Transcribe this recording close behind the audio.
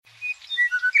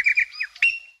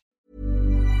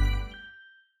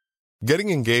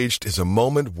Getting engaged is a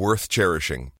moment worth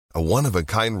cherishing. A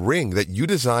one-of-a-kind ring that you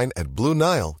design at Blue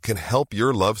Nile can help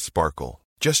your love sparkle.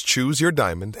 Just choose your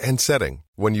diamond and setting.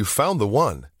 When you've found the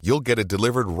one, you'll get it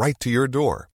delivered right to your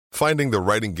door. Finding the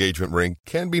right engagement ring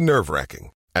can be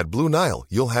nerve-wracking. At Blue Nile,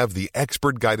 you'll have the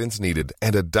expert guidance needed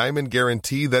and a diamond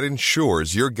guarantee that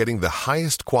ensures you're getting the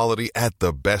highest quality at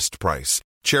the best price.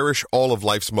 Cherish all of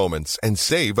life's moments and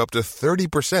save up to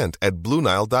 30% at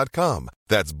BlueNile.com.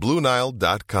 That's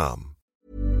BlueNile.com.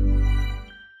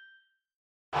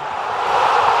 And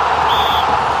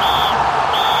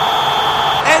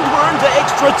we're into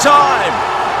extra time.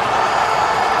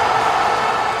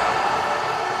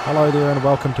 Hello there and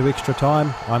welcome to Extra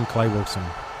Time. I'm Clay Wilson.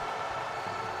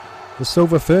 The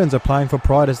Silver Ferns are playing for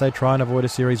pride as they try and avoid a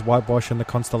series whitewash in the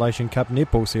Constellation Cup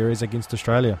Netball Series against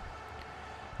Australia.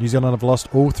 New Zealand have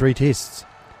lost all three tests.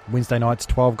 Wednesday night's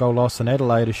 12-goal loss in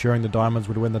Adelaide assuring the Diamonds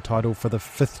would win the title for the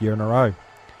fifth year in a row.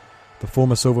 The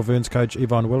former Silver Ferns coach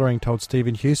Yvonne Willering told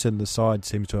Stephen Hewson the side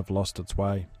seems to have lost its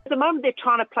way. At the moment they're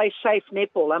trying to play safe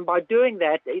netball, and by doing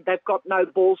that they've got no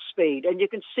ball speed, and you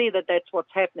can see that that's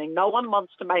what's happening. No one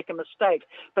wants to make a mistake,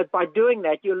 but by doing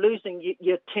that you're losing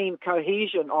your team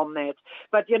cohesion on that.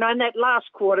 But in that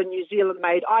last quarter New Zealand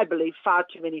made, I believe, far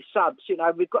too many subs.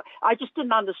 I just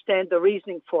didn't understand the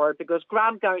reasoning for it, because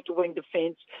Grant going to wing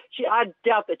defence, I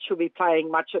doubt that she'll be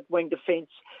playing much at wing defence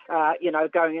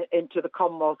going into the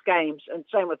Commonwealth Games, and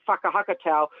same with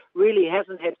Whakahakatau, really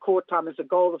hasn't had court time as a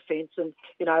goal defence, and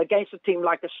against a team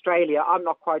like Australia, I'm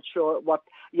not quite sure what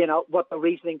the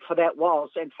reasoning for that was.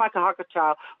 And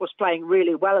Whakahakatau was playing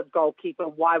really well at goalkeeper.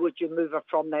 Why would you move her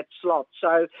from that slot?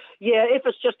 So, if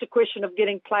it's just a question of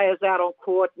getting players out on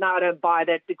court, no, I don't buy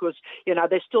that, because,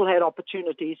 they still had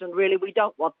opportunities, and really we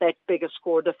don't want that bigger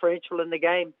score differential in the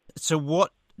game. So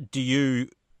what do you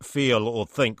feel or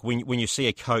think when you see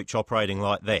a coach operating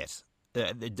like that?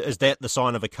 Is that the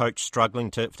sign of a coach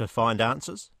struggling to find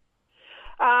answers?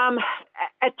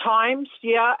 At times,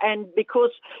 yeah, and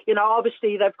because,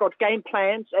 obviously they've got game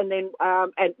plans, and then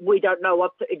and we don't know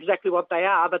exactly what they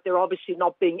are, but they're obviously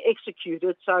not being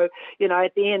executed. So,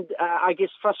 at the end, I guess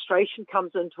frustration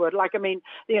comes into it.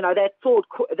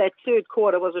 That third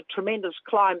quarter was a tremendous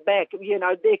climb back.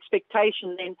 The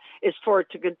expectation then is for it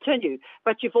to continue.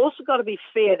 But you've also got to be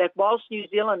fair that whilst New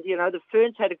Zealand, the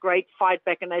Ferns had a great fight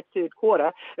back in that third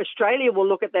quarter, Australia will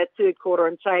look at that third quarter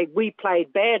and say, we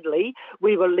played badly.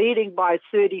 We were leading by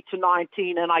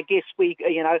 30-19, and I guess we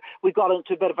got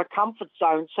into a bit of a comfort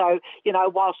zone. So,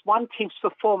 whilst one team's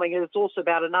performing, it's also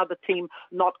about another team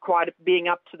not quite being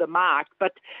up to the mark.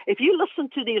 But if you listen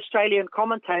to the Australian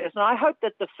commentators, and I hope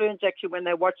that the Ferns actually, when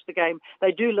they watch the game,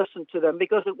 they do listen to them,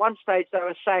 because at one stage they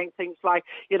were saying things like,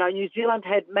 New Zealand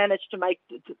had managed to make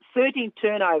 13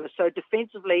 turnovers. So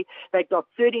defensively, they got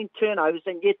 13 turnovers,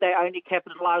 and yet they only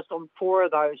capitalised on 4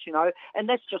 of those, and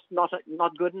that's just not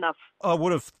good enough. I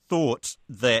would have thought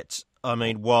that,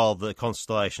 while the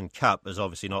Constellation Cup is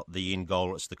obviously not the end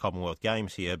goal, it's the Commonwealth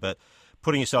Games here, but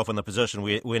putting yourself in the position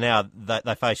where now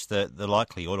they face the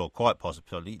likelihood, or quite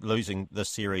possibly, losing this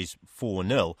series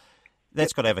 4-0,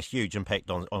 that's got to have a huge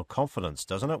impact on confidence,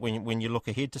 doesn't it, when you look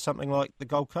ahead to something like the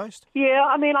Gold Coast? Yeah,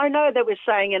 I know that we're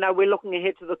saying, we're looking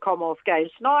ahead to the Commonwealth Games.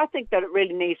 No, I think that it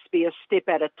really needs to be a step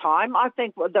at a time. I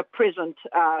think the present,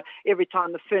 every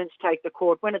time the Ferns take the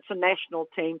court, when it's a national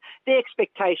team, the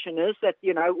expectation is that,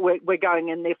 we're going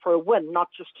in there for a win, not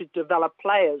just to develop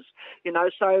players,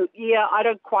 So, yeah, I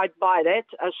don't quite buy that.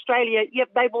 Australia,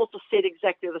 they've also said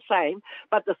exactly the same.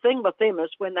 But the thing with them is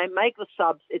when they make the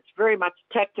subs, it's very much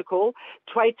tactical.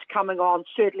 Thwaites coming on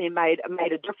certainly made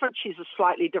a difference. She's a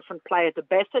slightly different player to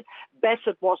Bassett.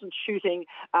 Bassett wasn't shooting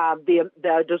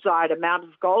the desired amount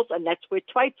of goals, and that's where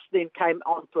Thwaites then came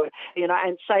on to it.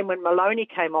 And same when Maloney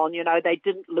came on, they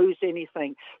didn't lose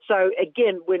anything. So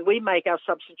again, when we make our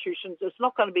substitutions, it's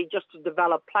not going to be just to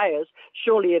develop players.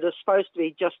 Surely it is supposed to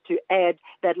be just to add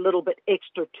that little bit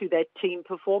extra to that team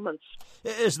performance.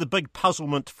 Is the big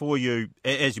puzzlement for you,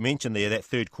 as you mentioned there, that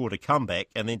third quarter comeback,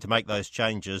 and then to make those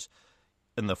changes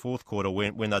in the fourth quarter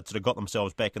when they sort of got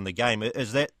themselves back in the game,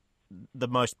 is that the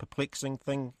most perplexing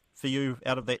thing for you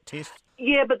out of that test?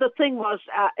 Yeah, but the thing was,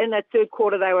 in that third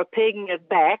quarter, they were pegging it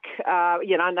back, and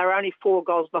they were only 4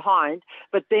 goals behind,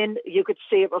 but then you could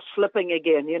see it was slipping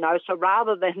again, So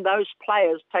rather than those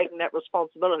players taking that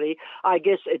responsibility, I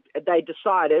guess they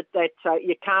decided that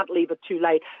you can't leave it too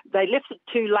late. They left it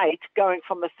too late, going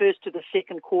from the first to the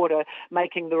second quarter,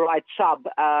 making the right sub,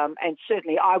 and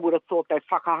certainly I would have thought that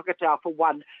Whakahakatau, for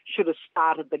one, should have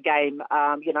started the game.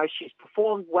 She's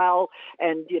performed well,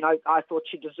 and, I thought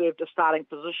she deserved a starting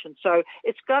position. So,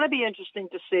 it's going to be interesting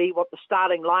to see what the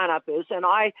starting lineup is. And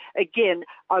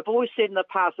I've always said in the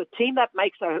past, a team that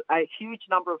makes a huge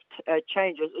number of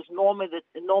changes is normally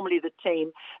the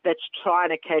team that's trying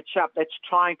to catch up, that's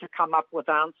trying to come up with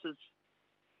answers.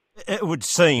 It would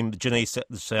seem Janice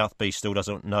Southby still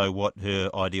doesn't know what her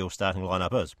ideal starting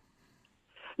lineup is.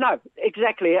 No,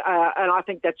 exactly, and I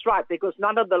think that's right, because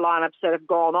none of the lineups that have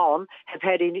gone on have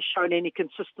shown any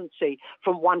consistency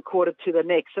from one quarter to the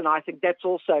next, and I think that's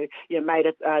also made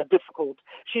it difficult.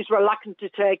 She's reluctant to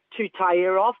take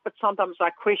Tutaia off, but sometimes I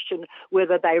question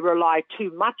whether they rely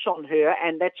too much on her,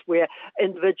 and that's where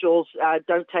individuals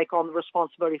don't take on the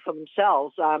responsibility for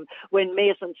themselves. When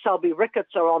Mears and Selby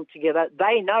Ricketts are on together,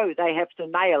 they know they have to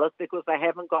nail it because they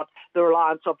haven't got the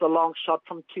reliance of the long shot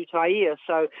from Tutaia.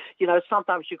 So,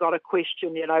 sometimes you've got to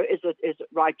question, is it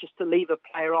right just to leave a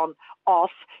player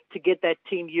off to get that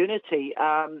team unity?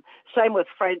 Same with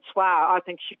Francois. I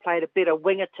think she played a better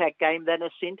wing attack game than a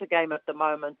centre game at the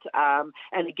moment.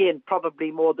 And again,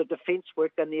 probably more the defence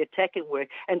work than the attacking work.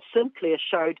 And Sinclair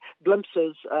showed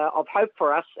glimpses of hope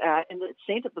for us in the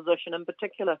centre position in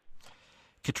particular.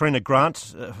 Katrina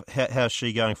Grant, how's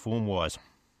she going form-wise?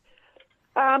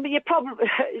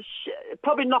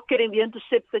 Probably not getting the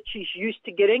intercepts that she's used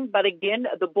to getting, but again,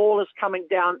 the ball is coming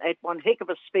down at one heck of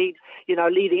a speed,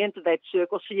 leading into that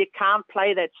circle, so you can't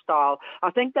play that style.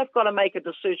 I think they've got to make a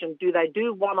decision. Do they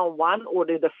do one-on-one, or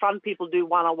do the front people do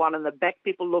one-on-one and the back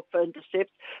people look for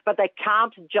intercepts? But they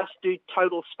can't just do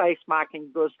total space marking,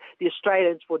 because the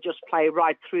Australians will just play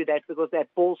right through that, because that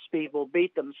ball speed will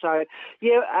beat them. So,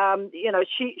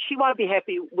 she won't be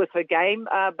happy with her game,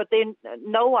 but then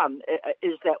no one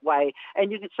is that way.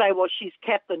 And you can say, well, she's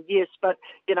captain, yes, but,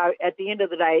 at the end of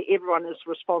the day, everyone is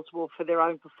responsible for their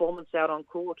own performance out on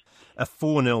court. A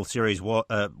 4-0 series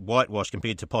whitewash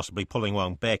compared to possibly pulling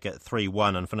one back at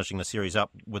 3-1 and finishing the series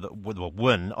up with a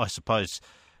win. I suppose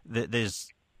there's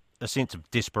a sense of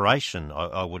desperation,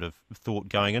 I would have thought,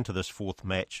 going into this fourth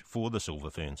match for the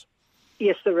Silver Ferns.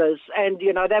 Yes, there is. And,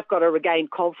 they've got to regain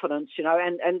confidence,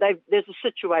 and there's a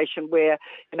situation where,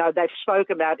 they've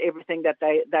spoken about everything that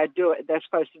they're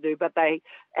supposed to do, but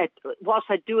whilst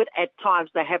they do it at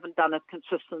times, they haven't done it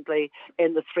consistently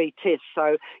in the 3 tests.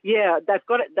 So, yeah, they're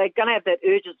going to have that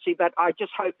urgency, but I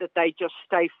just hope that they just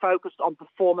stay focused on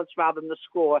performance rather than the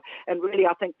score. And really,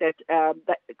 I think that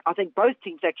I think both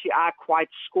teams actually are quite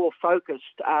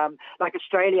score-focused. Like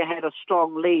Australia had a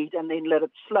strong lead and then let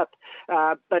it slip.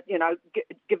 But,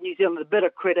 give New Zealand a bit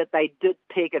of credit, they did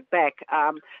peg it back.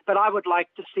 But I would like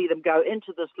to see them go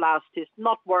into this last test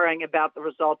not worrying about the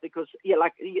result, because,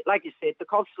 like you said, the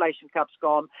Constellation Cup's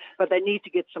gone, but they need to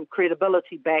get some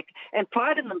credibility back and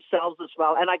pride in themselves as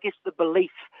well. And I guess the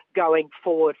belief going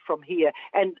forward from here.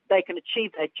 And they can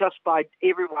achieve that just by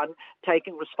everyone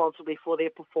taking responsibility for their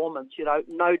performance,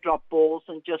 no drop balls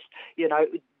and just,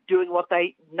 doing what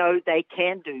they know they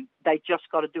can do. They just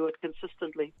got to do it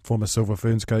consistently. Former Silver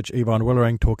Ferns coach Yvonne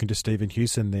Willering talking to Stephen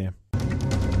Hewson there.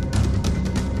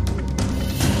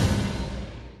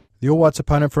 The All Whites'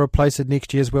 opponent for a place at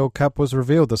next year's World Cup was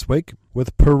revealed this week,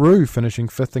 with Peru finishing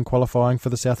 5th in qualifying for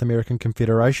the South American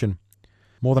Confederation.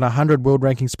 More than 100 world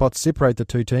ranking spots separate the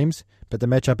two teams, but the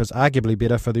matchup is arguably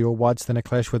better for the All Whites than a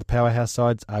clash with powerhouse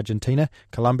sides Argentina,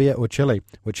 Colombia or Chile,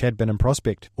 which had been in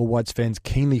prospect. All Whites fans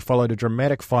keenly followed a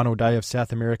dramatic final day of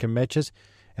South American matches,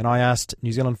 and I asked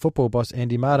New Zealand football boss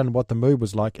Andy Martin what the mood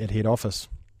was like at head office.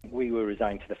 We were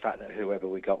resigned to the fact that whoever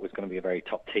we got was going to be a very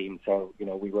top team. So,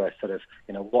 we were sort of,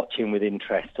 watching with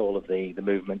interest all of the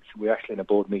movements. We were actually in a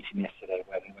board meeting yesterday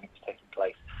when it was taking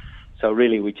place. So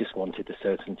really, we just wanted the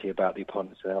certainty about the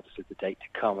opponents and obviously the date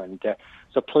to come. And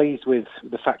so pleased with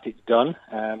the fact it's done.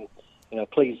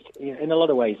 Pleased in a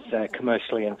lot of ways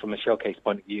commercially and from a showcase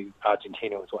point of view.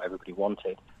 Argentina was what everybody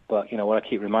wanted. But, what I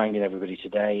keep reminding everybody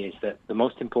today is that the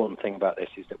most important thing about this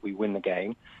is that we win the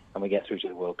game and we get through to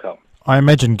the World Cup. I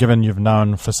imagine, given you've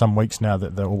known for some weeks now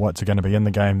that the All Whites are going to be in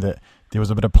the game, that there was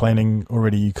a bit of planning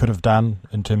already you could have done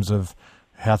in terms of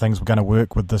how things were going to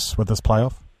work with this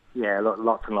playoff? Yeah,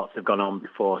 lots and lots have gone on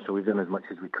before, so we've done as much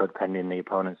as we could pending the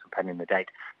opponents and pending the date.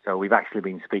 So we've actually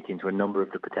been speaking to a number of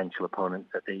the potential opponents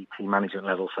at the team management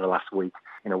level for the last week.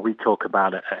 We talk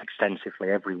about it extensively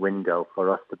every window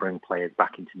for us to bring players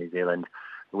back into New Zealand.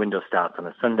 The window starts on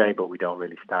a Sunday, but we don't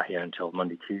really start here until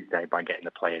Monday, Tuesday by getting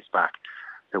the players back.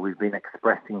 So we've been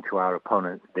expressing to our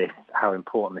opponents how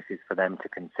important this is for them to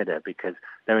consider, because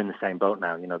they're in the same boat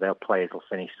now. Their players will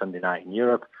finish Sunday night in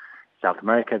Europe, South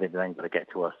America, they've then got to get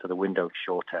to us, so the window's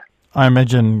shorter. I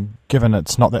imagine, given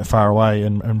it's not that far away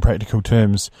in practical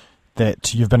terms,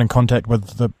 that you've been in contact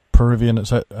with the Peruvian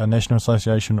National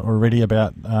Association already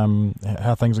about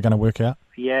how things are going to work out?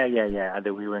 Yeah.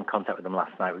 We were in contact with them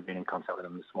last night. We've been in contact with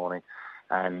them this morning.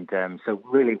 And so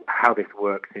really how this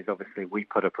works is obviously we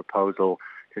put a proposal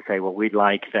to say what we'd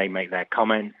like, they make their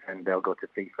comments, and they'll go to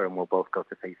FIFA, and we'll both go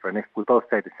to FIFA. And if we both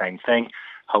say the same thing,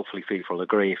 hopefully FIFA will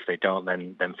agree. If they don't,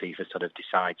 then FIFA sort of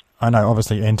decides. I know,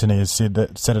 obviously, Anthony has said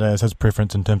that Saturday is his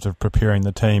preference in terms of preparing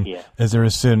the team. Yeah. Is there a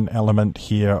certain element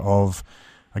here of,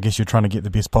 I guess you're trying to get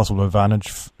the best possible advantage,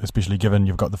 especially given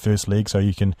you've got the first leg, so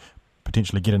you can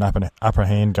potentially get an upper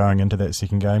hand going into that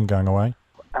second game, going away?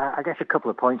 I guess a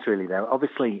couple of points really there.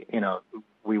 Obviously,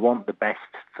 we want the best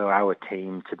for our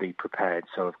team to be prepared.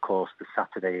 So, of course, the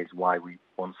Saturday is why we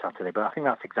want Saturday. But I think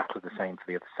that's exactly the same for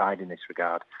the other side in this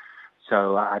regard.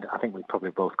 So I think we've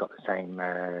probably both got the same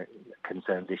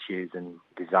concerns, issues and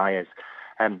desires.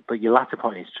 But your latter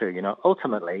point is true.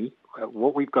 Ultimately,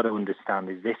 what we've got to understand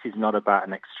is this is not about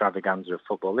an extravaganza of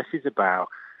football. This is about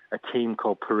a team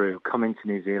called Peru coming to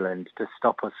New Zealand to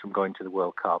stop us from going to the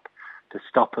World Cup, to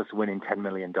stop us winning $10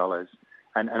 million.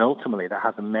 And ultimately, that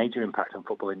has a major impact on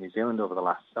football in New Zealand over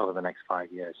the next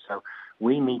 5 years. So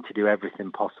we need to do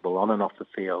everything possible on and off the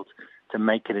field to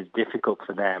make it as difficult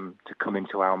for them to come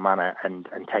into our manor and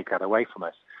take that away from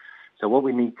us. So what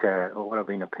I've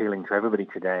been appealing to everybody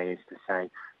today is to say,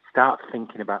 start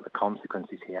thinking about the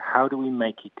consequences here. How do we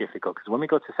make it difficult? Because when we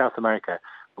go to South America,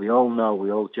 we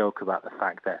all joke about the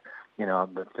fact that,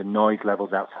 the noise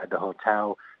levels outside the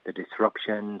hotel, the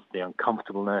disruptions, the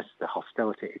uncomfortableness, the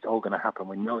hostility, it's all going to happen.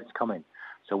 We know it's coming.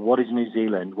 So what is New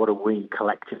Zealand, what are we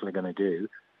collectively going to do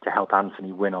to help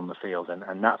Anthony win on the field?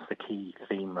 And that's the key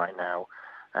theme right now.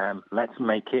 Let's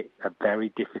make it a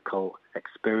very difficult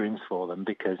experience for them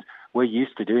because we're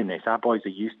used to doing this. Our boys are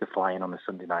used to flying on a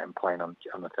Sunday night and playing on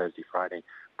a Thursday, Friday.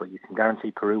 But you can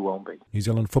guarantee Peru won't be. New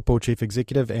Zealand Football Chief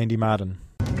Executive Andy Martin.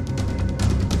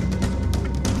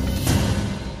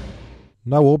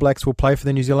 No All Blacks will play for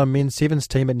the New Zealand Men's Sevens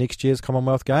team at next year's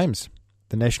Commonwealth Games.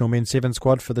 The National Men's Sevens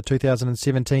squad for the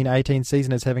 2017-18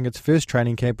 season is having its first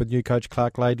training camp with new coach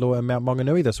Clark Laidlaw in Mount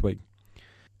Maunganui this week.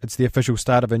 It's the official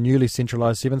start of a newly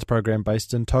centralised Sevens program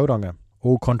based in Tauranga.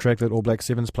 All contracted All Black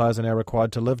Sevens players are now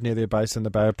required to live near their base in the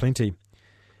Bay of Plenty.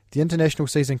 The international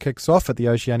season kicks off at the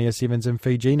Oceania Sevens in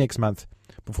Fiji next month,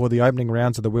 before the opening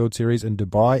rounds of the World Series in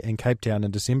Dubai and Cape Town in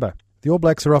December. The All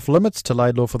Blacks are off limits to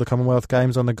Laidlaw for the Commonwealth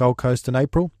Games on the Gold Coast in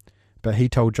April, but he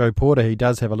told Joe Porter he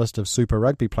does have a list of Super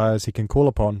Rugby players he can call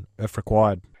upon if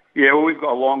required. Yeah, well, we've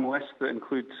got a long list that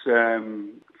includes,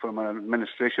 from an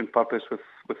administration purpose with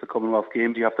the Commonwealth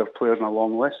Games, you have to have players on a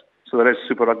long list. So there is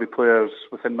Super Rugby players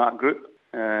within that group.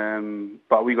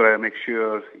 But we've got to make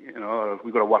sure,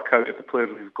 we've got to work out if the players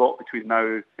we've got between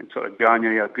now and sort of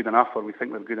January are good enough, or we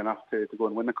think they're good enough to go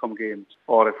and win the Com Games,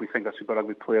 or if we think a Super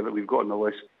Rugby player that we've got on the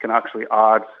list can actually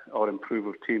add or improve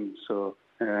our team. So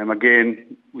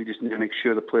again, we just need to make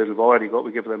sure the players we've already got,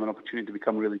 we give them an opportunity to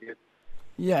become really good.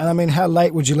 Yeah, and I mean, how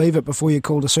late would you leave it before you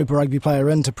called a Super Rugby player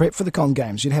in to prep for the Com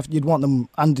Games? You'd want them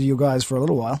under your guys for a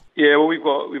little while. Yeah, well, we've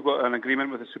got an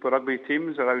agreement with the Super Rugby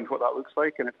teams around what that looks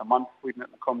like, and it's a month leading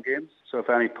into the Com Games. So if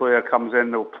any player comes in,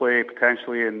 they'll play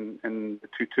potentially in the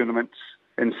two tournaments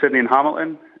in Sydney and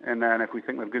Hamilton, and then if we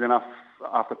think they're good enough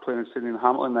after playing in Sydney and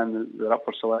Hamilton, then they're up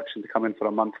for selection to come in for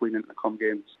a month leading into the Com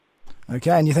Games.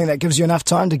 Okay, and you think that gives you enough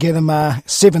time to get them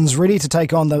sevens ready to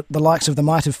take on the likes of the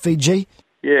might of Fiji?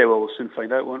 Yeah, well, we'll soon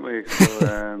find out, won't we? So,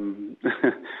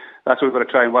 that's what we've got to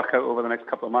try and work out over the next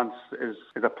couple of months. Is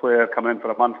a player coming in for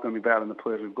a month going to be better than the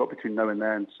players we've got between now and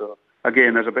then? So,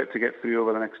 again, there's a bit to get through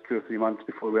over the next 2 or 3 months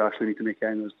before we actually need to make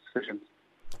any of those decisions.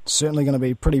 Certainly going to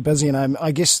be pretty busy, and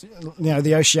I guess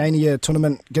the Oceania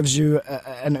tournament gives you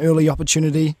an early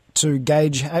opportunity to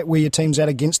gauge where your team's at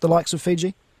against the likes of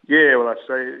Fiji. Yeah, well, that's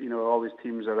right. All these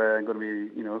teams are going to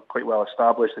be, quite well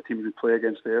established, the teams we play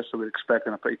against there, so we're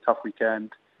expecting a pretty tough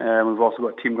weekend. We've also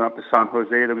got a team going up to San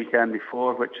Jose the weekend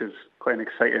before, which is quite an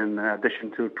exciting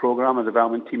addition to the programme. The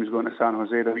development team is going to San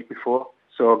Jose the week before.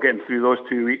 So getting through those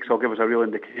 2 weeks will give us a real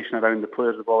indication around the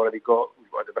players we've already got.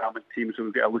 We've got a development team, so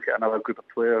we'll get a look at another group of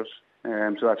players.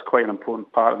 So that's quite an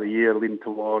important part of the year leading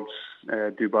towards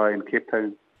Dubai and Cape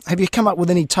Town. Have you come up with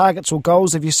any targets or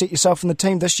goals? Have you set yourself in the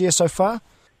team this year so far?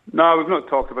 No, we've not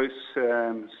talked about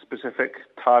specific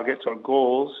targets or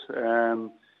goals.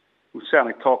 We've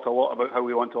certainly talked a lot about how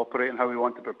we want to operate and how we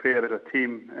want to prepare as a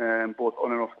team, both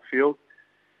on and off the field.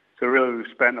 So really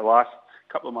we've spent the last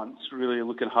couple of months really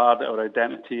looking hard at our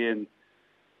identity and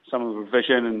some of our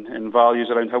vision and values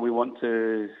around how we want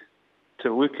to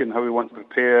look and how we want to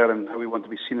prepare and how we want to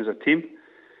be seen as a team.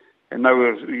 And now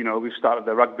we've started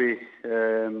the rugby,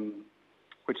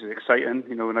 which is exciting.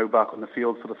 We're now back on the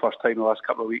field for the first time in the last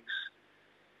couple of weeks.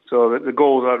 So the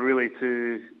goals are really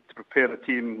to prepare the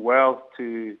team well,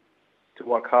 to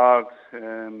work hard,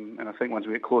 and I think once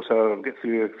we get closer and get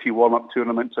through a few warm-up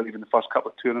tournaments or even the first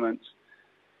couple of tournaments,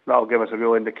 that'll give us a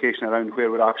real indication around where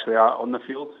we're actually at on the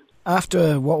field.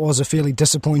 After what was a fairly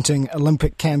disappointing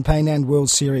Olympic campaign and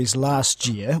World Series last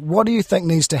year, what do you think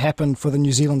needs to happen for the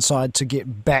New Zealand side to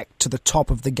get back to the top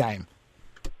of the game?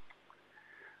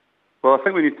 Well, I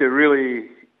think we need to really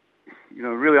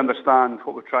understand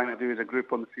what we're trying to do as a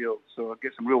group on the field. So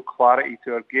get some real clarity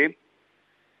to our game.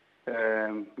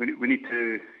 We need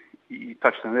to, you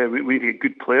touched on there, we need to get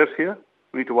good players here.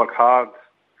 We need to work hard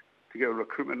to get our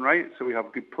recruitment right so we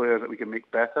have good players that we can make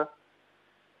better.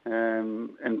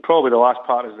 And probably the last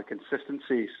part is the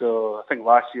consistency. So I think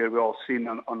last year we all seen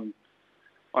on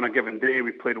a given day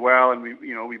we played well and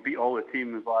we beat all the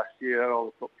teams last year, all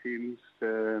the top teams.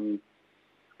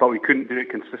 But we couldn't do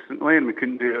it consistently, and we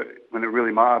couldn't do it when it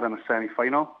really mattered in a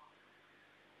semi-final.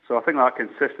 So I think that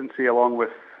consistency, along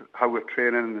with how we're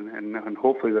training and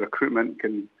hopefully the recruitment,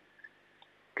 can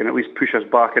at least push us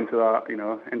back into that,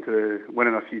 into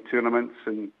winning a few tournaments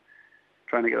and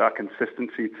trying to get that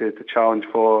consistency to challenge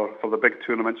for the big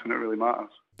tournaments when it really matters.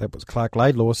 That was Clark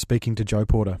Laidlaw speaking to Joe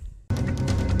Porter.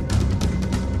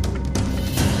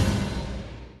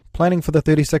 Planning for the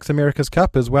 36th America's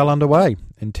Cup is well underway,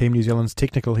 and Team New Zealand's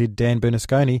technical head Dan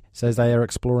Bernasconi says they are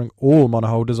exploring all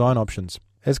monohull design options.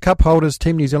 As cup holders,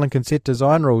 Team New Zealand can set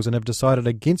design rules and have decided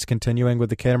against continuing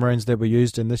with the catamarans that were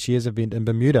used in this year's event in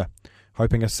Bermuda,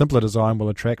 hoping a simpler design will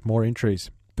attract more entries.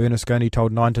 Bernasconi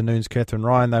told 9 to Noon's Catherine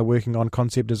Ryan they're working on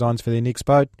concept designs for their next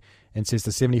boat and says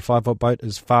the 75-foot boat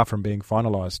is far from being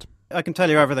finalised. I can tell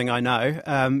you everything I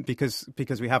know because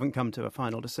we haven't come to a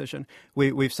final decision.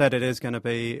 We've said it is going to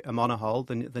be a monohull,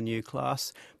 the new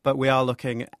class, but we are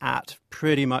looking at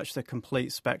pretty much the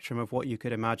complete spectrum of what you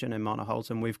could imagine in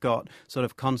monohulls, and we've got sort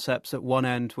of concepts at one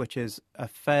end, which is a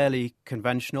fairly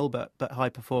conventional but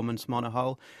high-performance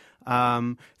monohull,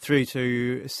 through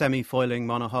to semi-foiling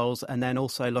monohulls, and then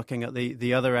also looking at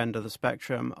the other end of the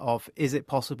spectrum of is it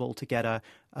possible to get a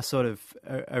sort of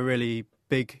a really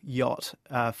big yacht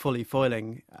fully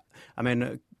foiling. I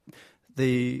mean,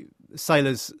 the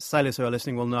sailors who are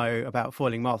listening will know about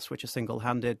foiling moths, which are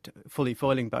single-handed fully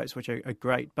foiling boats, which are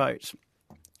great boats.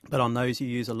 But on those, you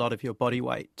use a lot of your body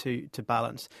weight to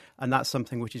balance, and that's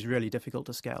something which is really difficult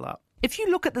to scale up. If you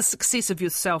look at the success of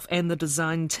yourself and the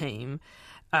design team,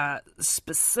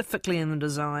 specifically in the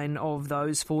design of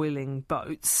those foiling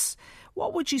boats,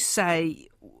 what would you say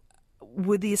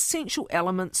were the essential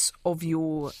elements of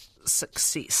your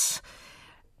success?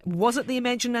 Was it the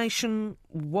imagination?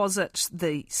 Was it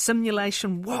the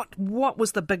simulation? What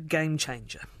was the big game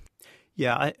changer?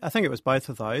 Yeah, I think it was both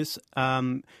of those.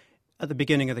 At the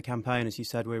beginning of the campaign, as you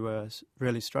said, we were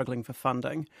really struggling for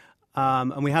funding.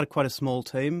 And we had quite a small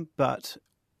team, but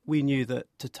we knew that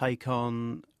to take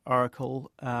on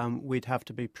Oracle, we'd have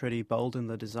to be pretty bold in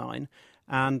the design.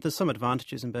 And there's some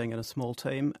advantages in being in a small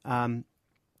team.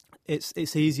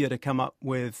 It's easier to come up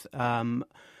with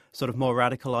sort of more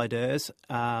radical ideas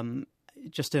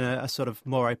just in a sort of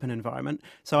more open environment.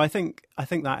 So I think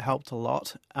that helped a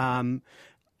lot. And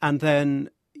then,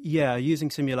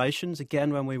 using simulations,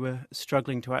 again, when we were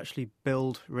struggling to actually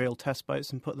build real test boats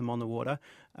and put them on the water,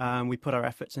 we put our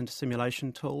efforts into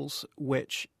simulation tools,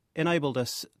 which enabled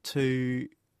us to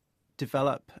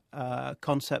develop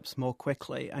concepts more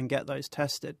quickly and get those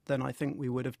tested than I think we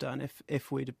would have done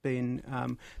if we'd have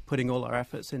been putting all our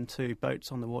efforts into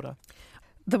boats on the water.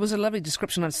 There was a lovely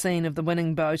description I've seen of the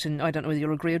winning boat, and I don't know whether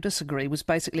you'll agree or disagree, was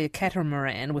basically a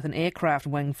catamaran with an aircraft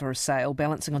wing for a sail,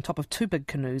 balancing on top of 2 big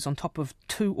canoes, on top of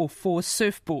 2 or 4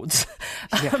 surfboards.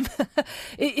 Yeah.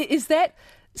 Is that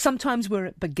sometimes where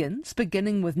it begins,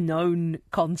 beginning with known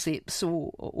concepts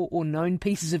or known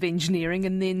pieces of engineering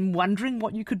and then wondering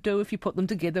what you could do if you put them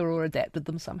together or adapted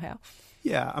them somehow?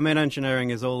 Yeah, I mean,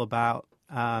 engineering is all about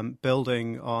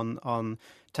building on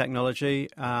technology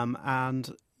and...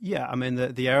 Yeah, I mean,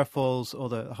 the aerofoils or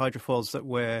the hydrofoils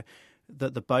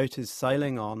that the boat is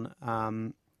sailing on,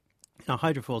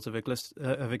 hydrofoils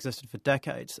have existed for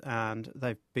decades, and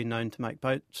they've been known to make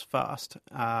boats fast.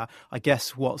 I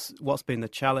guess what's been the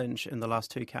challenge in the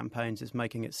last 2 campaigns is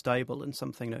making it stable and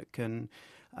something that can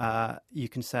you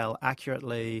can sail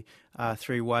accurately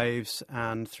through waves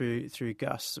and through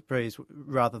gusts of breeze,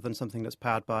 rather than something that's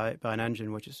powered by an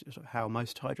engine, which is how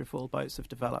most hydrofoil boats have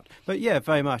developed. But yeah,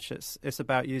 very much it's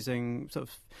about using sort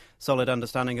of solid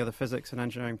understanding of the physics and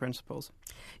engineering principles.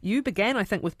 You began, I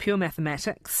think, with pure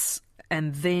mathematics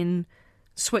and then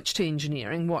switch to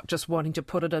engineering, just wanting to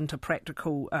put it into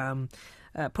practical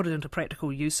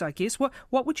use, I guess.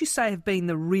 What would you say have been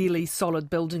the really solid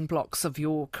building blocks of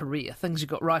your career? Things you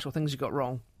got right or things you got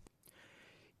wrong?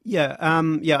 Yeah,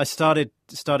 I started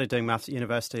doing maths at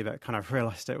university, but kind of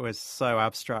realised it was so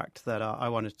abstract that I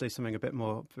wanted to do something a bit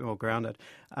more grounded.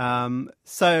 I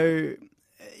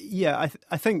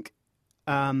think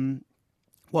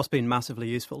what's been massively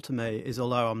useful to me is,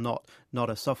 although I'm not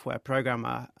a software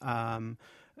programmer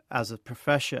as a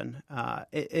profession,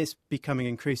 it's becoming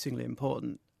increasingly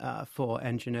important for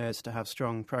engineers to have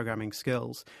strong programming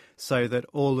skills, so that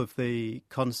all of the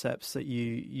concepts that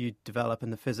you develop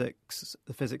and the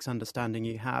physics understanding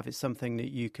you have is something that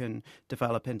you can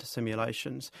develop into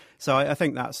simulations. So I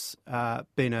think that's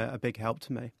been a big help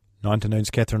to me. 9 to Noon's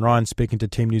Catherine Ryan speaking to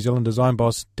Team New Zealand design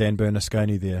boss Dan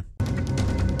Bernasconi there.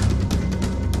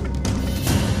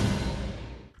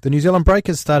 The New Zealand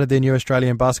Breakers started their new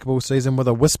Australian basketball season with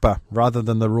a whisper rather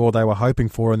than the roar they were hoping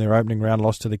for in their opening round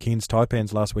loss to the Cairns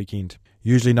Taipans last weekend.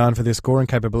 Usually known for their scoring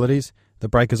capabilities, the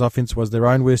Breakers' offence was their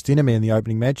own worst enemy in the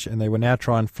opening match, and they will now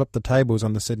try and flip the tables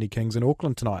on the Sydney Kings in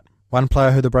Auckland tonight. One player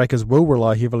who the Breakers will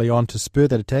rely heavily on to spur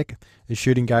that attack is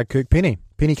shooting guard Kirk Penney.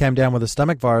 Penney came down with a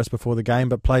stomach virus before the game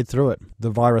but played through it.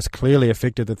 The virus clearly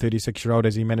affected the 36-year-old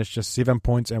as he managed just 7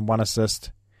 points and 1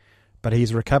 assist. But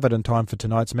he's recovered in time for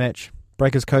tonight's match.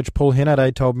 Breakers coach Paul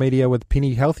Henare told media with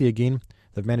Penney healthy again,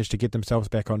 they've managed to get themselves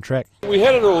back on track. We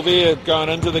had it all there going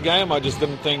into the game. I just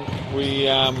didn't think we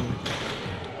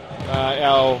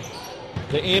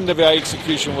the end of our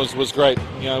execution was great.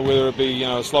 Whether it be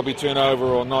a sloppy turnover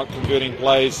or not converting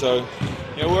plays. So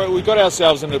we got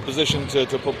ourselves in a position to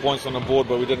put points on the board,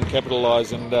 but we didn't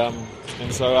capitalise. And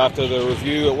so after the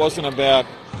review, it wasn't about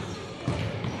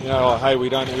hey, we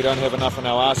don't have enough in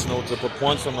our arsenal to put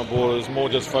points on the board. It was more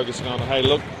just focusing on, hey,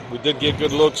 look, we did get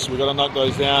good looks. We've got to knock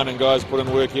those down, and guys put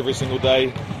in work every single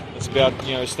day. It's about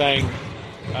staying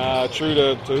true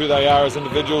to who they are as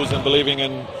individuals and believing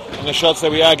in the shots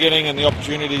that we are getting and the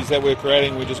opportunities that we're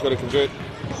creating. We just got to convert.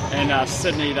 And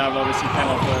Sydney, they've obviously come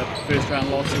off a first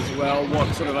round loss as well.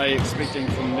 What sort of are you expecting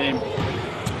from them?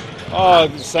 Oh,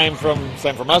 same from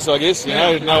us, I guess.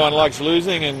 No one likes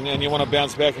losing, and you want to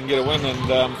bounce back and get a win.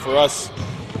 And for us,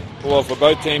 well, for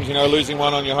both teams, losing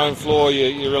one on your home floor,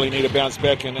 you really need to bounce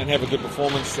back and have a good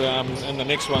performance in the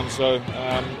next one. So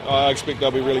I expect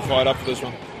they'll be really fired up for this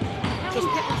one.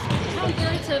 How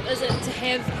imperative is it to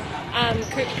have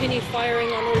Kirk Penney firing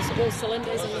on all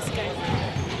cylinders in this game?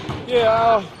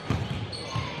 Yeah,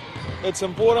 it's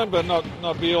important, but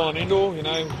not be all and end all.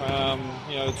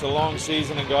 It's a long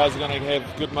season, and guys are going to have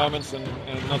good moments and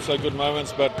not so good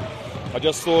moments. But I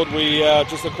just thought we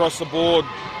just across the board,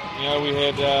 we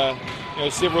had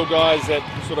several guys that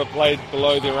sort of played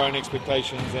below their own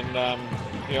expectations, and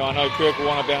I know Kirk will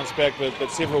want to bounce back,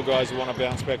 but several guys will want to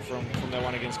bounce back from that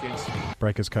one against Cairns.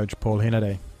 Breakers coach Paul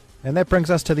Henare. And that brings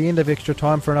us to the end of Extra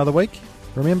Time for another week.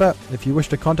 Remember, if you wish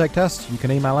to contact us, you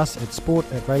can email us at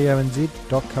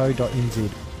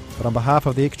sport@radionz.co.nz. But on behalf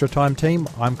of the Extra Time team,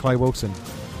 I'm Clay Wilson.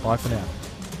 Bye for now.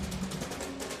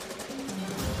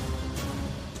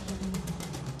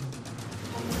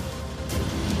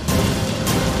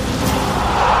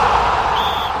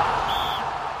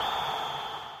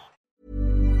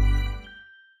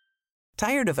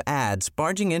 Tired of ads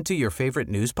barging into your favorite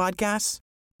news podcasts?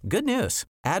 Good news.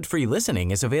 Ad-free listening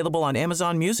is available on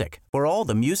Amazon Music for all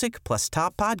the music plus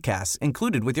top podcasts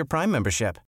included with your Prime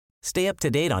membership. Stay up to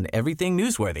date on everything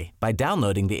newsworthy by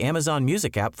downloading the Amazon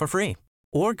Music app for free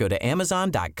or go to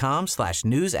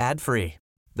amazon.com/news ad free.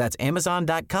 That's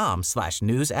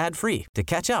amazon.com/news ad free to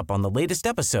catch up on the latest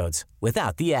episodes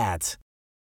without the ads.